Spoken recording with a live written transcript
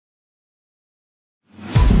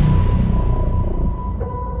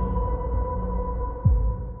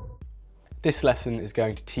This lesson is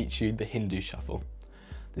going to teach you the Hindu shuffle.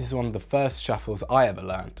 This is one of the first shuffles I ever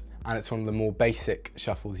learnt, and it's one of the more basic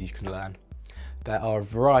shuffles you can learn. There are a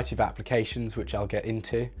variety of applications which I'll get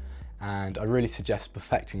into, and I really suggest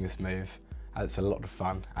perfecting this move as it's a lot of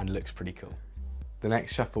fun and looks pretty cool. The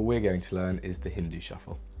next shuffle we're going to learn is the Hindu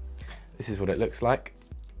shuffle. This is what it looks like.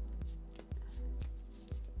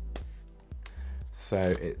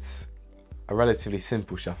 So it's a relatively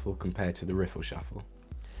simple shuffle compared to the riffle shuffle.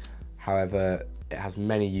 However, it has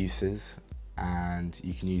many uses and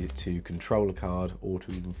you can use it to control a card or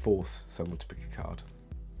to even force someone to pick a card.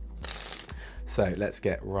 So let's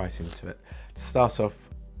get right into it. To start off,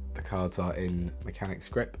 the cards are in mechanic's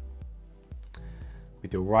grip.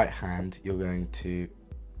 With your right hand, you're going to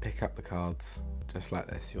pick up the cards just like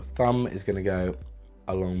this. Your thumb is going to go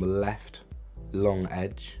along the left long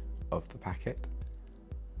edge of the packet,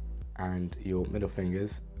 and your middle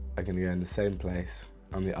fingers are going to go in the same place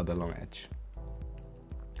on the other long edge.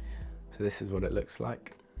 So this is what it looks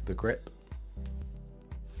like, the grip.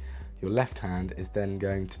 Your left hand is then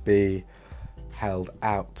going to be held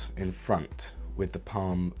out in front with the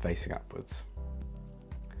palm facing upwards.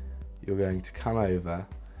 You're going to come over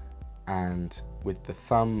and with the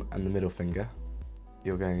thumb and the middle finger,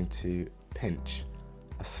 you're going to pinch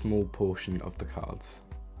a small portion of the cards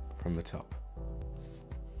from the top.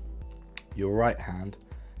 Your right hand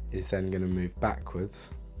is then going to move backwards,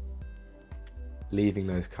 leaving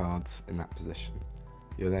those cards in that position.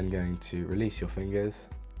 You're then going to release your fingers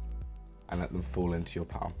and let them fall into your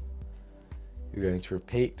palm. You're going to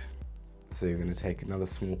repeat, so you're going to take another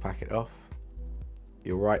small packet off,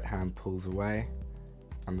 your right hand pulls away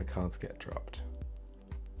and the cards get dropped.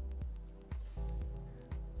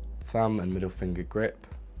 Thumb and middle finger grip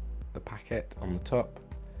the packet on the top.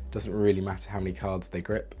 Doesn't really matter how many cards they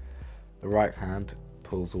grip. The right hand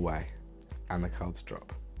pulls away and the cards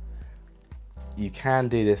drop. You can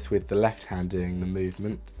do this with the left hand doing the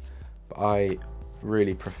movement, but I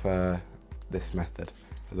really prefer this method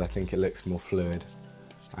because I think it looks more fluid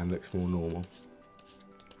and looks more normal.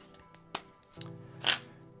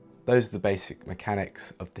 Those are the basic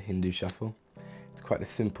mechanics of the Hindu shuffle. It's quite a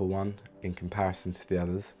simple one in comparison to the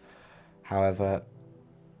others. However,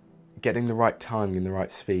 getting the right timing and the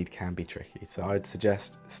right speed can be tricky. So I'd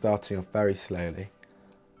suggest starting off very slowly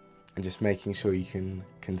and just making sure you can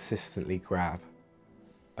consistently grab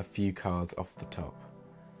a few cards off the top.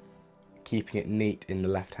 Keeping it neat in the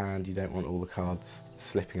left hand, you don't want all the cards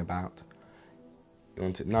slipping about. You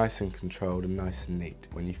want it nice and controlled and nice and neat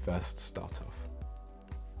when you first start off.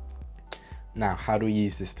 Now, how do we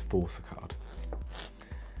use this to force a card?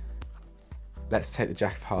 Let's take the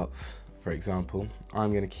Jack of Hearts, for example.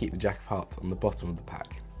 I'm going to keep the Jack of Hearts on the bottom of the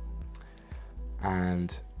pack.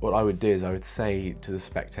 And what I would do is I would say to the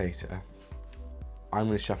spectator, I'm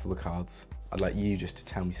going to shuffle the cards. I'd like you just to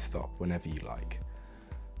tell me stop whenever you like.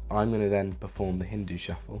 I'm going to then perform the Hindu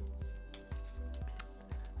shuffle.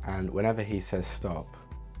 And whenever he says stop,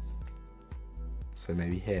 so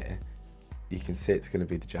maybe here, you can see it's going to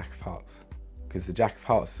be the Jack of Hearts, because the Jack of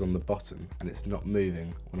Hearts is on the bottom and it's not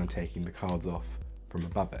moving when I'm taking the cards off from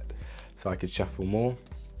above it. So I could shuffle more,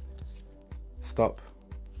 stop,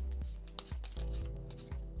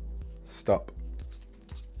 stop,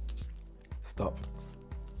 stop,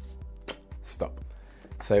 stop.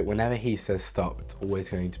 So whenever he says stop, it's always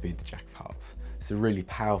going to be the Jack of Hearts. It's a really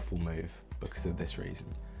powerful move because of this reason.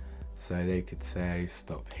 So they could say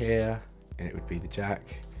stop here and it would be the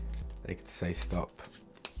Jack. They could say stop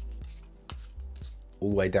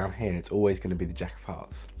all the way down here and it's always going to be the Jack of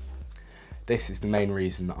Hearts. This is the main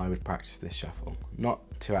reason that I would practice this shuffle. Not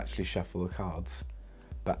to actually shuffle the cards,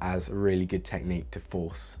 but as a really good technique to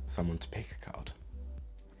force someone to pick a card.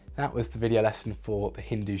 That was the video lesson for the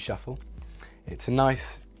Hindu shuffle. It's a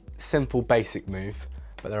nice, simple, basic move,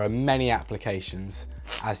 but there are many applications,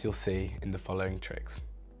 as you'll see in the following tricks.